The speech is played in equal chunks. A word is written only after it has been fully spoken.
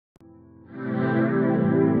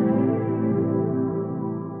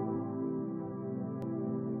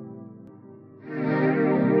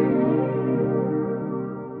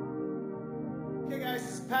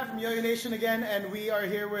YoYoNation again, and we are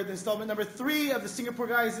here with installment number 3 of the Singapore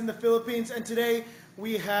guys in the Philippines. And today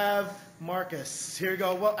we have Marcus. Here we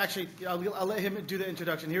go. Well, actually, I'll let him do the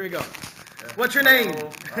introduction. Here we go. Yeah. What's your name?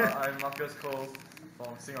 I'm Marcus Cole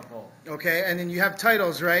from Singapore. Okay, and then you have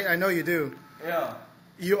titles, right? I know you do. Yeah.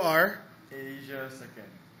 You are? Asia second.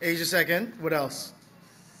 Asia second. What else?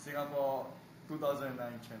 Singapore 2009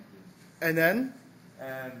 champion. And then?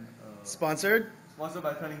 And Sponsored? Sponsored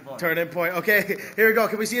by Turning Point. Turning Point. Okay, here we go.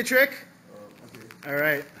 Can we see a trick? Okay. All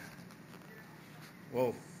right.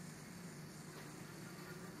 Whoa.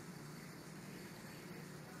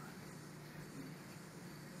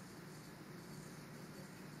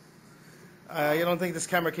 You don't think this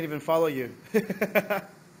camera can even follow you?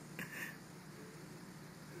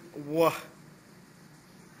 Whoa.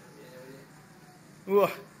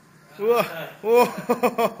 Whoa. Whoa.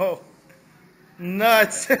 Whoa.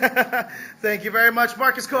 Nuts. Thank you very much,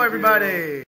 Marcus Cole, everybody.